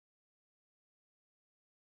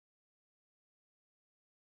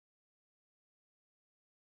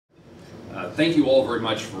Thank you all very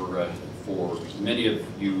much for many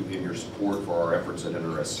of you in your support for our efforts at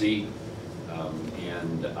NRSC.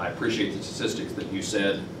 And I appreciate the statistics that you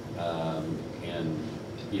said. And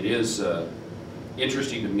it is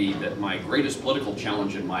interesting to me that my greatest political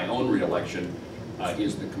challenge in my own reelection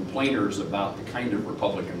is the complainers about the kind of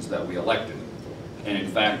Republicans that we elected. And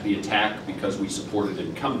in fact, the attack because we supported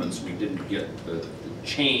incumbents, we didn't get the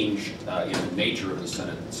change in the nature of the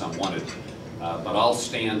Senate that some wanted. But I'll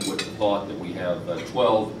stand with the thought that we have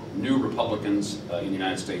 12 new Republicans in the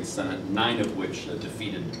United States Senate, 9 of which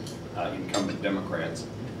defeated incumbent Democrats,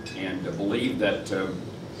 and believe that,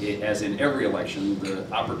 as in every election, the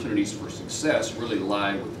opportunities for success really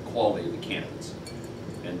lie with the quality of the candidates.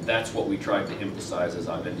 And that's what we tried to emphasize, as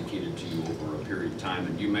I've indicated to you, over a period of time.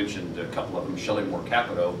 And you mentioned a couple of them, Shelley Moore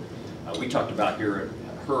Capito. We talked about her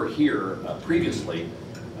here previously.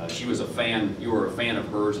 She was a fan, you were a fan of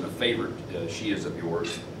hers and a favorite she is of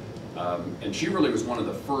yours. And she really was one of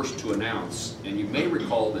the first to announce, and you may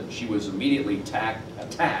recall that she was immediately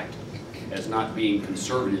attacked as not being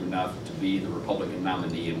conservative enough to be the Republican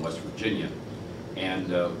nominee in West Virginia.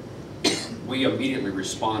 And we immediately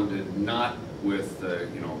responded not with the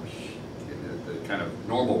kind of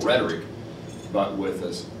normal rhetoric, but with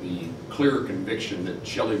the clear conviction that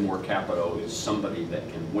Shelley Moore Capito is somebody that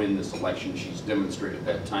can win this election. She's demonstrated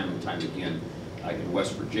that time and time again in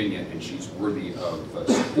West Virginia, and she's worthy of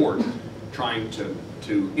support, trying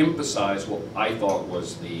to emphasize what I thought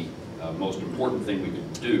was the most important thing we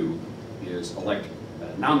could do, is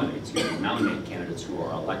nominate candidates who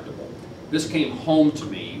are electable. This came home to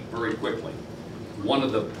me very quickly. One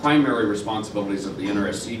of the primary responsibilities of the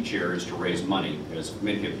NRSC chair is to raise money, as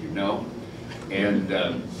many of you know. And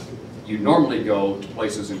you normally go to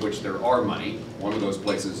places in which there are money. One of those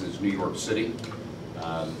places is New York City.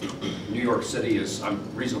 New York City is, I'm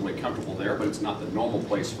reasonably comfortable there, but it's not the normal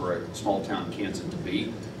place for a small town Kansas to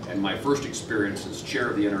be. And my first experience as chair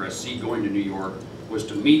of the NRSC going to New York was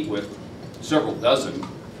to meet with several dozen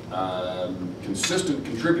consistent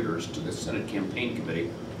contributors to the Senate Campaign Committee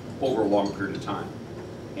over a long period of time.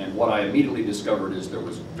 And what I immediately discovered is there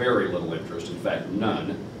was very little interest, in fact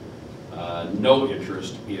none, no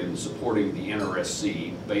interest in supporting the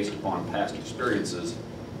NRSC based upon past experiences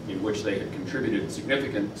in which they had contributed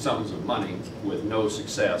significant sums of money with no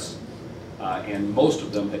success, and most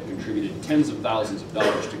of them had contributed tens of thousands of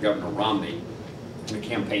dollars to Governor Romney in a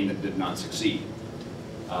campaign that did not succeed.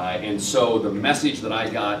 And so the message that I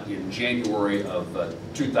got in January of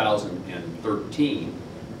 2013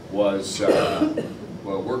 was,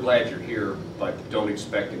 well, we're glad you're here, but don't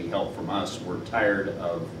expect any help from us. We're tired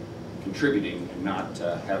of contributing and not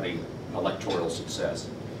having electoral success.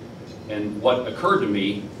 And what occurred to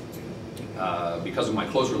me, because of my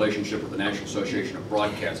close relationship with the National Association of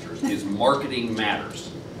Broadcasters, is marketing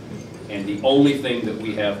matters. And the only thing that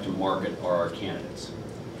we have to market are our candidates.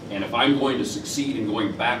 And if I'm going to succeed in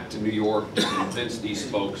going back to New York to convince these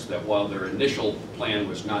folks that while their initial plan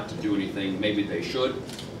was not to do anything, maybe they should,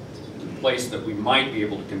 the place that we might be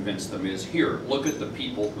able to convince them is here. Look at the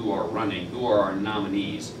people who are running, who are our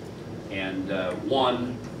nominees. And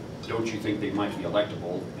one, don't you think they might be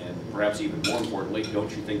electable? And perhaps even more importantly,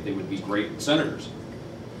 don't you think they would be great senators?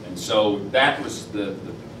 And so that was the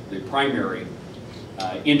primary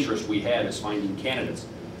interest we had, is finding candidates.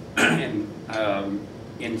 And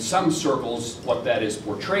in some circles, what that is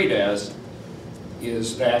portrayed as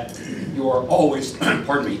is that you're always,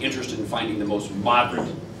 pardon me, interested in finding the most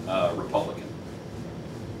moderate Republican.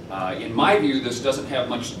 In my view, this doesn't have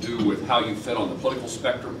much to do with how you fit on the political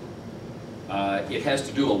spectrum. It has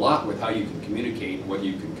to do a lot with how you can communicate, whether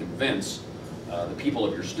you can convince the people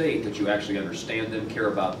of your state that you actually understand them, care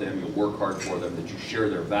about them, you'll work hard for them, that you share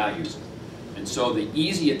their values. And so the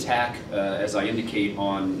easy attack, as I indicate,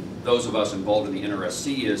 on those of us involved in the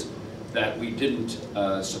NRSC is that we didn't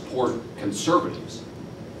support conservatives.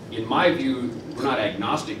 In my view, we're not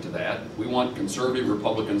agnostic to that. We want conservative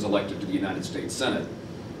Republicans elected to the United States Senate,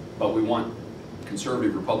 but we want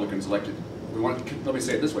conservative Republicans elected. Let me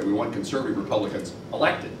say it this way, we want conservative Republicans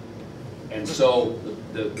elected. And so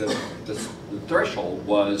the threshold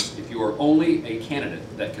was, if you are only a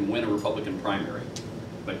candidate that can win a Republican primary,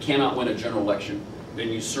 but cannot win a general election, then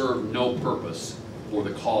you serve no purpose for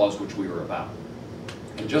the cause which we are about.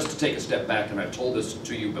 And just to take a step back, and I've told this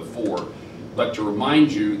to you before, but to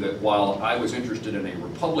remind you that while I was interested in a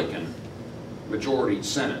Republican majority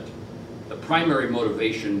Senate, the primary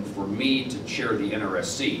motivation for me to chair the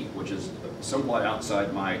NRSC, which is somewhat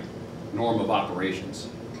outside my norm of operations.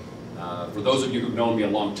 For those of you who've known me a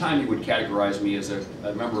long time, you would categorize me as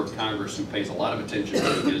a member of Congress who pays a lot of attention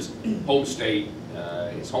to his home state,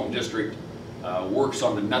 his home district, works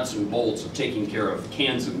on the nuts and bolts of taking care of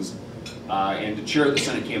Kansans, and to chair the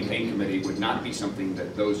Senate Campaign Committee would not be something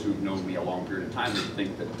that those who've known me a long period of time would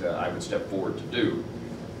think that I would step forward to do.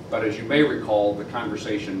 But as you may recall, the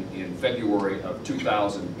conversation in February of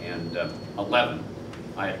 2011,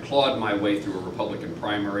 I had clawed my way through a Republican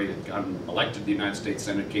primary, had gotten elected to the United States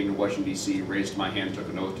Senate, came to Washington, D.C., raised my hand, took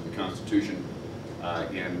an oath to the Constitution,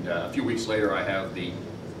 and a few weeks later I have the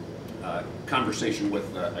conversation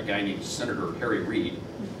with a guy named Senator Harry Reid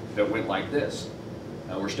that went like this.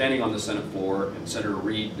 We're standing on the Senate floor, and Senator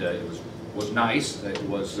Reid, it was nice. It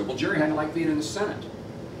was, well, Jerry, how do you like being in the Senate?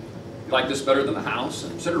 You like this better than the House?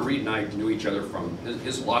 And Senator Reid and I knew each other from,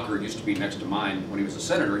 his locker used to be next to mine. When he was a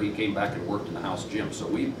senator, he came back and worked in the House gym, so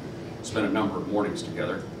we spent a number of mornings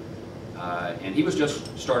together. And he was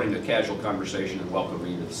just starting a casual conversation and welcomed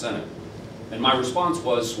me to the Senate. And my response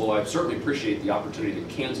was, well, I certainly appreciate the opportunity that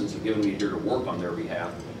Kansans have given me here to work on their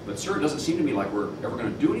behalf, but sir, it doesn't seem to me like we're ever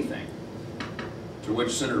going to do anything. To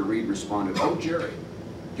which Senator Reid responded, oh, Jerry,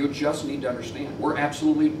 you just need to understand, we're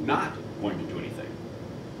absolutely not going to do anything.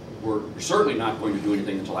 We're certainly not going to do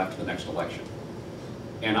anything until after the next election.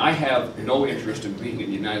 And I have no interest in being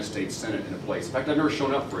in the United States Senate in a place. In fact, I've never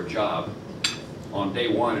shown up for a job on day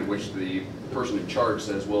one in which the person in charge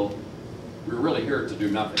says, well, we're really here to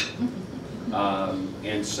do nothing.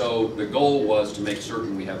 And so the goal was to make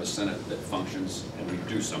certain we have a Senate that functions and we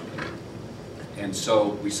do something. And so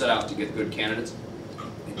we set out to get good candidates.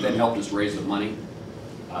 It then helped us raise the money.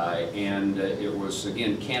 And it was,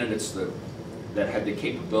 again, candidates that had the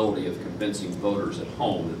capability of convincing voters at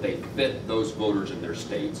home that they fit those voters in their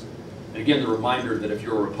states. And again, the reminder that if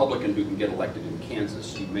you're a Republican who can get elected in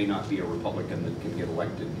Kansas, you may not be a Republican that can get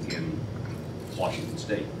elected in Washington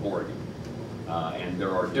State, Oregon. And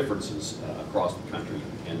there are differences across the country.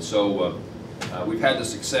 And so we've had the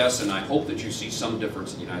success, and I hope that you see some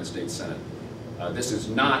difference in the United States Senate. This is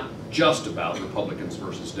not just about Republicans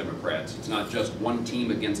versus Democrats. It's not just one team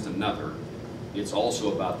against another. It's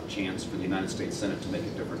also about the chance for the United States Senate to make a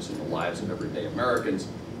difference in the lives of everyday Americans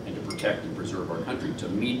and to protect and preserve our country, to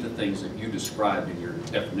meet the things that you described in your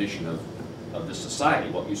definition of the society,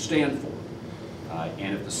 what you stand for.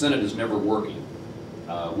 And if the Senate is never working,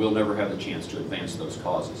 we'll never have the chance to advance those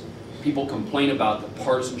causes. People complain about the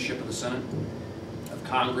partisanship of the Senate, of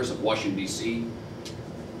Congress, of Washington, D.C.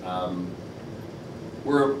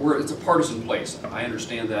 It's a partisan place. I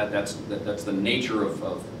understand that. That's the nature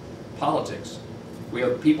of politics. We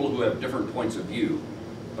have people who have different points of view,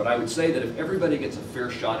 but I would say that if everybody gets a fair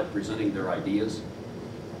shot at presenting their ideas,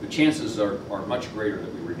 the chances are much greater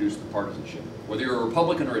that we reduce the partisanship. Whether you're a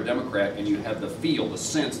Republican or a Democrat and you have the feel, the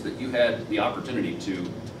sense that you had the opportunity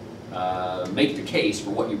to make the case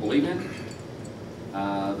for what you believe in,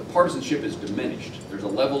 the partisanship is diminished. There's a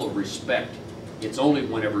level of respect. It's only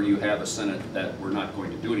whenever you have a Senate that we're not going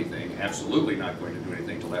to do anything, absolutely not going to do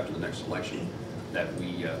anything until after the next election, that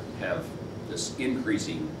we have this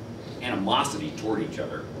increasing animosity toward each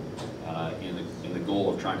other in the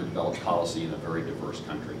goal of trying to develop policy in a very diverse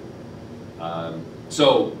country.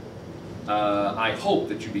 I hope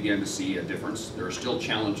that you begin to see a difference. There are still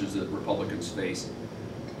challenges that Republicans face,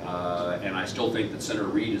 and I still think that Senator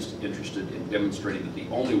Reid is interested in demonstrating that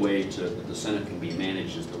the only way that the Senate can be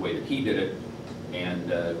managed is the way that he did it,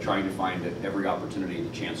 and trying to find at every opportunity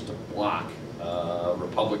the chance to block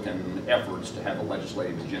Republican efforts to have a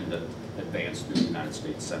legislative agenda advanced through the United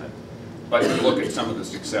States Senate. But if you look at some of the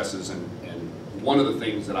successes, and one of the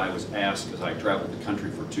things that I was asked as I traveled the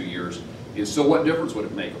country for 2 years is, so what difference would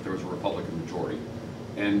it make if there was a Republican majority?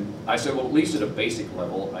 And I said, well, at least at a basic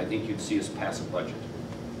level, I think you'd see us pass a budget.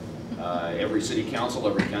 Every city council,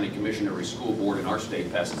 every county commission, every school board in our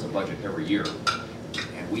state passes a budget every year.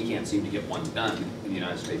 And we can't seem to get one done in the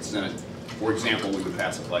United States Senate. For example, we would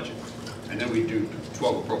pass a budget, and then we'd do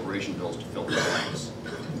 12 appropriation bills to fill the blanks.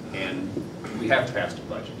 And we have passed a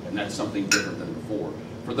budget, and that's something different than before.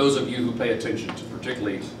 For those of you who pay attention to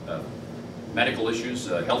particularly medical issues,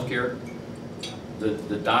 healthcare,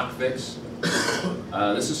 the doc fix,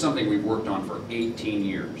 this is something we've worked on for 18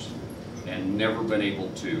 years and never been able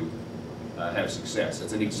to have success.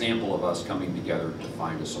 It's an example of us coming together to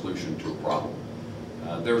find a solution to a problem.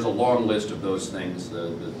 There's a long list of those things. The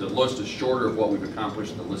list is shorter of what we've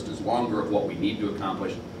accomplished. The list is longer of what we need to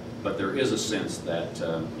accomplish. But there is a sense that,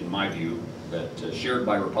 in my view, that shared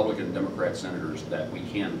by Republican and Democrat senators, that we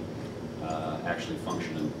can actually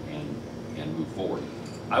function and move forward.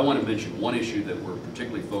 I want to mention one issue that we're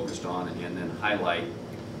particularly focused on and then highlight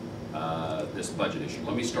this budget issue.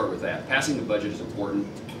 Let me start with that. Passing the budget is important,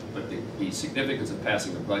 but the significance of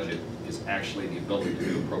passing the budget is actually the ability to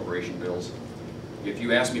do appropriation bills. If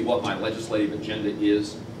you ask me what my legislative agenda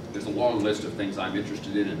is, There's a long list of things I'm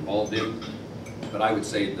interested in and involved in, but I would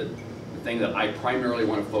say that the thing that I primarily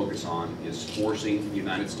want to focus on is forcing the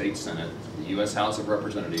United States Senate, the U.S. House of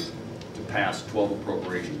Representatives, to pass 12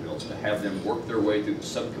 appropriation bills, to have them work their way through the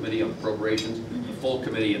subcommittee on appropriations, the full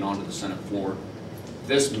committee, and onto the Senate floor.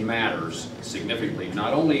 This matters significantly,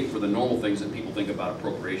 not only for the normal things that people think about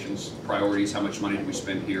appropriations, priorities, how much money do we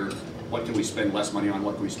spend here, what can we spend less money on,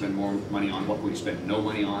 what can we spend more money on, what can we spend no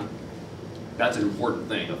money on. That's an important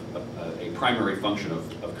thing. A primary function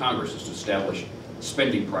of Congress is to establish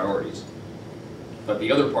spending priorities. But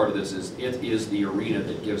the other part of this is it is the arena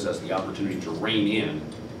that gives us the opportunity to rein in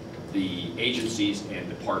the agencies and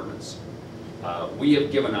departments. We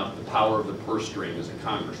have given up the power of the purse string as a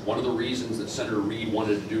Congress. One of the reasons that Senator Reid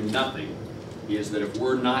wanted to do nothing is that if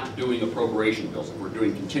we're not doing appropriation bills, if we're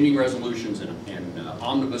doing continuing resolutions and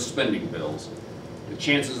omnibus spending bills, the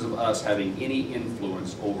chances of us having any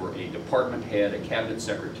influence over a department head, a cabinet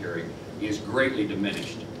secretary, is greatly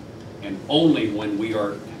diminished. And only when we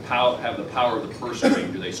have the power of the purse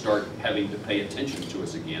string do they start having to pay attention to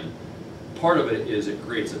us again. Part of it is it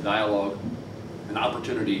creates a dialogue, an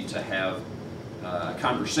opportunity to have a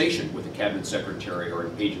conversation with a cabinet secretary or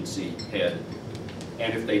an agency head.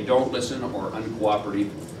 And if they don't listen or are uncooperative,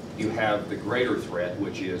 you have the greater threat,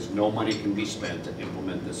 which is no money can be spent to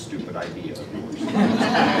implement this stupid idea of yours.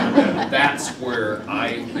 And that's where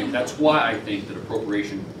I think, that's why I think that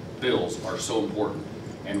appropriation bills are so important.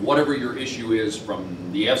 And whatever your issue is,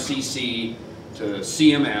 from the FCC to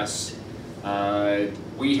CMS,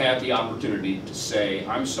 we have the opportunity to say,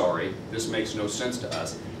 I'm sorry, this makes no sense to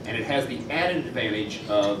us. And it has the added advantage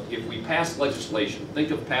of, if we pass legislation,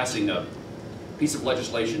 think of passing a piece of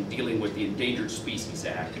legislation dealing with the Endangered Species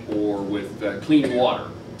Act or with clean water.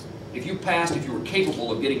 If you were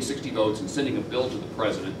capable of getting 60 votes and sending a bill to the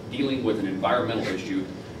president dealing with an environmental issue,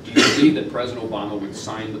 do you believe that President Obama would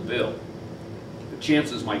sign the bill? The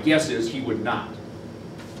chances, my guess is, he would not,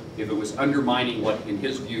 if it was undermining what, in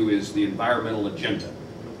his view, is the environmental agenda.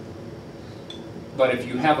 But if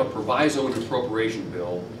you have a proviso in an appropriation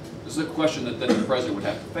bill, this is a question that then the president would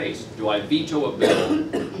have to face. Do I veto a bill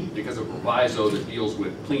because of a proviso that deals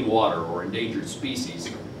with clean water or endangered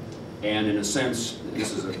species, and in a sense,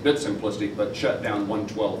 this is a bit simplistic, but shut down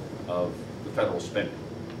 1/12 of the federal spending?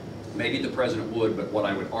 Maybe the president would, but what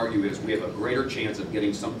I would argue is we have a greater chance of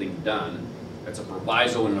getting something done that's a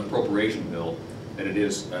proviso in an appropriation bill than it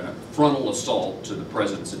is a frontal assault to the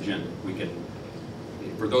president's agenda. We can,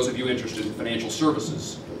 for those of you interested in financial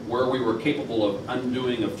services, where we were capable of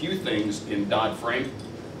undoing a few things in Dodd-Frank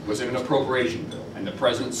was in an appropriation bill, and the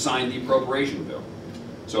president signed the appropriation bill.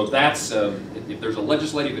 So that's, if there's a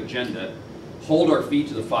legislative agenda, hold our feet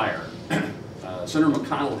to the fire. Senator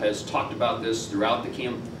McConnell has talked about this throughout the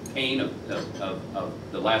campaign of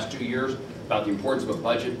the last 2 years, about the importance of a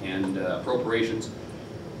budget and appropriations.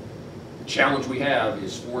 The challenge we have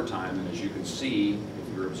is floor time, and as you can see,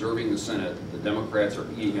 if you're observing the Senate, the Democrats are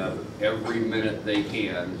eating up every minute they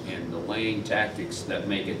can and delaying tactics that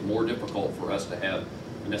make it more difficult for us to have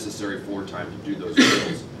the necessary floor time to do those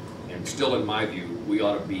bills. And still, in my view, we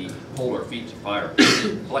ought to hold our feet to the fire,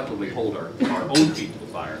 collectively hold our own feet to the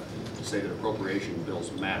fire, to say that appropriation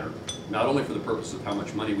bills matter, not only for the purpose of how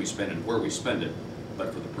much money we spend and where we spend it,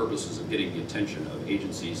 but for the purposes of getting the attention of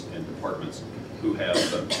agencies and departments who have,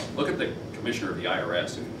 look at the commissioner of the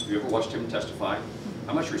IRS. Have you ever watched him testify?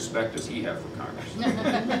 How much respect does he have for Congress?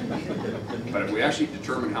 But if we actually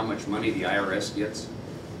determine how much money the IRS gets,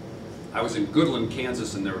 I was in Goodland,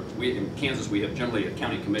 Kansas, and in Kansas we have generally a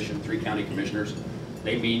county commission, 3 county commissioners.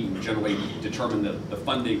 They meet and generally determine the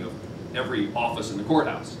funding of every office in the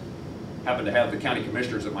courthouse. Happened to have the county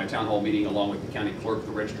commissioners at my town hall meeting along with the county clerk,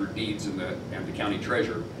 the register of deeds, and the county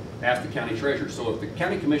treasurer. Asked the county treasurer, so if the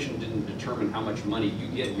county commission didn't determine how much money you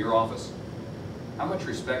get in your office, how much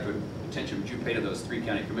respect and attention would you pay to those 3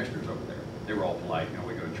 county commissioners over there? They were all polite, you know,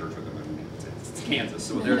 we go to church with them, and it's Kansas,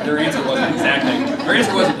 so their answer wasn't exactly, their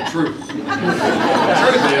answer wasn't the truth. The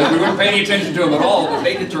truth is, we wouldn't pay any attention to them at all, but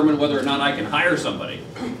they determine whether or not I can hire somebody,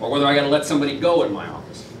 or whether I got to let somebody go in my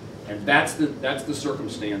office. And that's the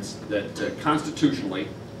circumstance that constitutionally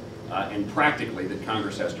and practically that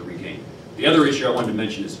Congress has to regain. The other issue I wanted to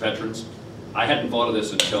mention is veterans. I hadn't thought of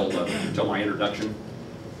this until my introduction,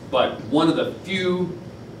 but one of the few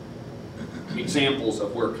examples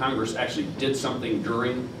of where Congress actually did something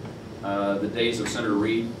during the days of Senator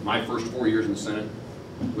Reid, my first 4 years in the Senate,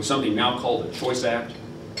 was something now called the Choice Act.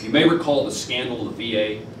 You may recall the scandal of the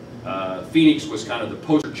VA. Phoenix was kind of the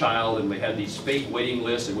poster child, and they had these fake waiting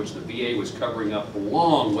lists in which the VA was covering up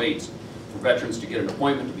long waits for veterans to get an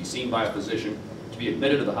appointment, to be seen by a physician, to be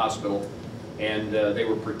admitted to the hospital, and they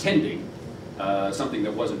were pretending something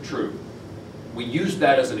that wasn't true. We used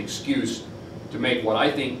that as an excuse to make what I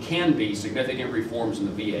think can be significant reforms in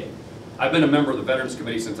the VA. I've been a member of the Veterans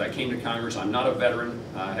Committee since I came to Congress. I'm not a veteran.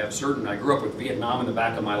 I grew up with Vietnam in the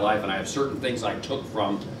back of my life, and I have certain things I took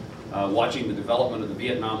from watching the development of the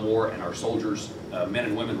Vietnam War and our soldiers, men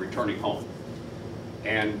and women, returning home.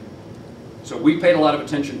 And so we paid a lot of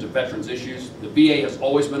attention to veterans issues. The VA has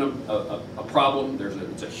always been a problem.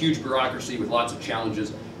 It's a huge bureaucracy with lots of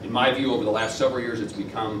challenges. In my view, over the last several years, it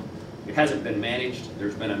hasn't been managed.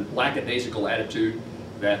 There's been a lackadaisical attitude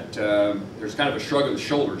that there's kind of a shrug of the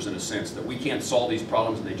shoulders in a sense that we can't solve these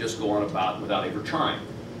problems and they just go on about without ever trying.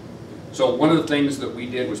 So one of the things that we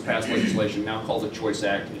did was pass legislation now called the Choice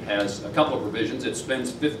Act. It has a couple of provisions. It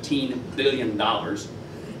spends $15 billion,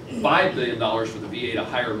 $5 billion for the VA to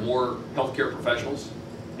hire more healthcare professionals,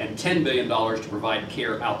 and $10 billion to provide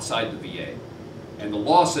care outside the VA. And the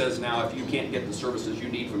law says now if you can't get the services you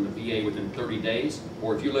need from the VA within 30 days,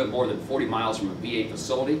 or if you live more than 40 miles from a VA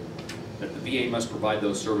facility, that the VA must provide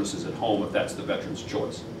those services at home if that's the veteran's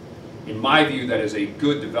choice. In my view, that is a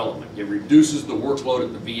good development. It reduces the workload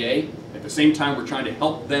at the VA. At the same time, we're trying to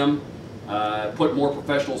help them put more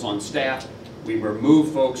professionals on staff. We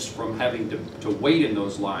remove folks from having to wait in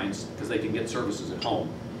those lines because they can get services at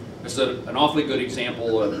home. This is an awfully good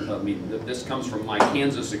example of, this comes from my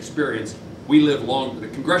Kansas experience. We live the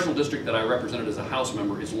congressional district that I represented as a House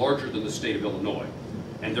member is larger than the state of Illinois.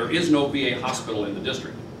 And there is no VA hospital in the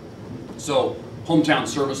district. So hometown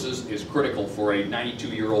services is critical for a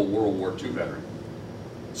 92-year-old World War II veteran.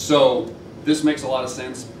 So this makes a lot of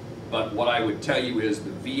sense, but what I would tell you is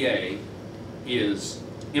the VA is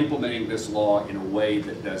implementing this law in a way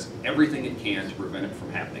that does everything it can to prevent it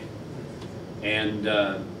from happening. And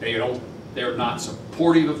they're not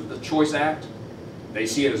supportive of the Choice Act. They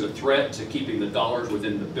see it as a threat to keeping the dollars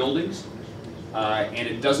within the buildings.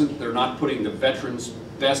 And they're not putting the veterans'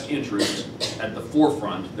 best interest at the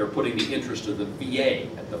forefront. They're putting the interest of the VA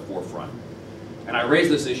at the forefront. And I raise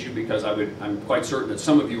this issue because I'm quite certain that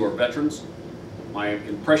some of you are veterans. My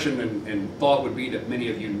impression and thought would be that many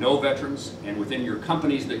of you know veterans, and within your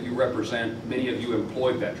companies that you represent, many of you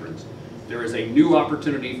employ veterans. There is a new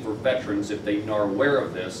opportunity for veterans, if they are aware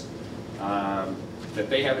of this, that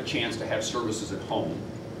they have a chance to have services at home.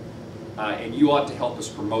 And you ought to help us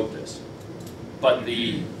promote this. But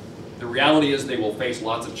the reality is they will face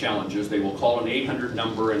lots of challenges. They will call an 800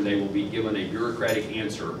 number and they will be given a bureaucratic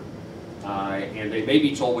answer. And they may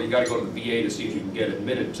be told, well, you got to go to the VA to see if you can get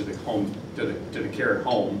admitted to the care at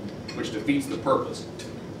home, which defeats the purpose.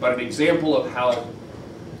 But an example of how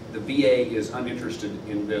the VA is uninterested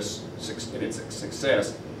in its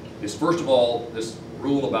success is, first of all, this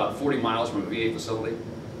rule about 40 miles from a VA facility.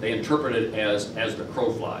 They interpret it as the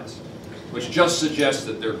crow flies, which just suggests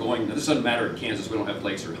that they're going. This doesn't matter in Kansas; we don't have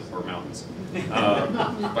lakes or mountains.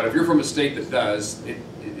 But if you're from a state that does,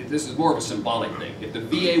 this is more of a symbolic thing. If the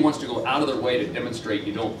VA wants to go out of their way to demonstrate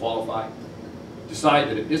you don't qualify, decide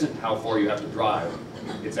that it isn't how far you have to drive,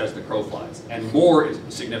 it's as the crow flies. And more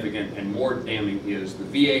significant and more damning is the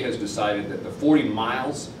VA has decided that the 40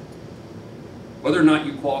 miles, whether or not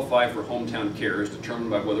you qualify for hometown care is determined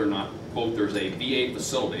by whether or not, quote, there's a VA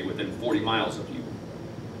facility within 40 miles of you.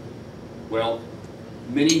 Well,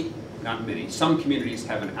 some communities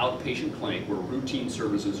have an outpatient clinic where routine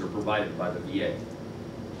services are provided by the VA.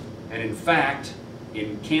 And in fact,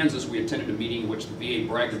 in Kansas, we attended a meeting in which the VA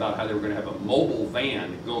bragged about how they were going to have a mobile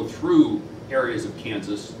van go through areas of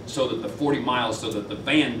Kansas so that the 40 miles, so that the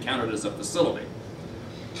van counted as a facility.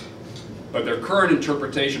 But their current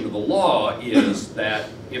interpretation of the law is that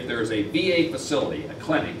if there's a VA facility, a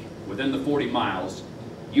clinic, within the 40 miles,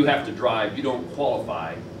 you have to drive, you don't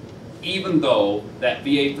qualify, even though that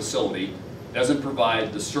VA facility doesn't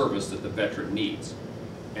provide the service that the veteran needs.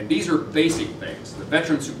 And these are basic things. The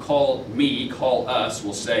veterans who call us,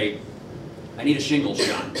 will say, I need a shingle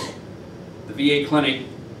shot. The VA clinic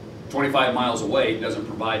 25 miles away doesn't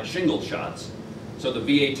provide shingle shots, so the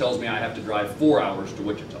VA tells me I have to drive 4 hours to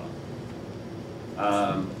Wichita.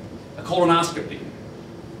 A colonoscopy.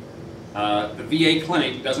 The VA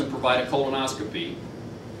clinic doesn't provide a colonoscopy,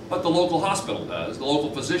 but the local hospital does, the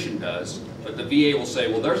local physician does, but the VA will say,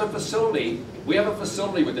 well, there's a facility, we have a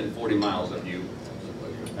facility within 40 miles of you.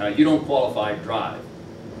 You don't qualify to drive.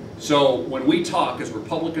 So when we talk as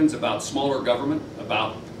Republicans about smaller government,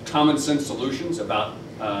 about common sense solutions, about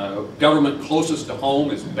government closest to home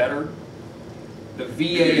is better, the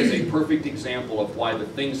VA is a perfect example of why the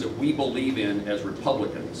things that we believe in as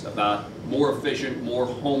Republicans about more efficient, more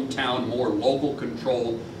hometown, more local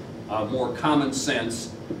control, more common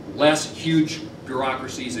sense, less huge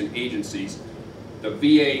bureaucracies and agencies, the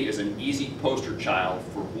VA is an easy poster child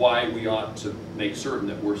for why we ought to make certain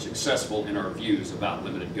that we're successful in our views about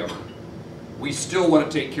limited government. We still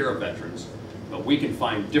want to take care of veterans, but we can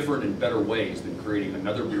find different and better ways than creating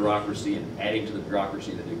another bureaucracy and adding to the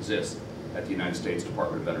bureaucracy that exists at the United States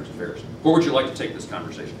Department of Veterans Affairs. Where would you like to take this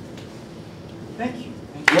conversation? Thank you.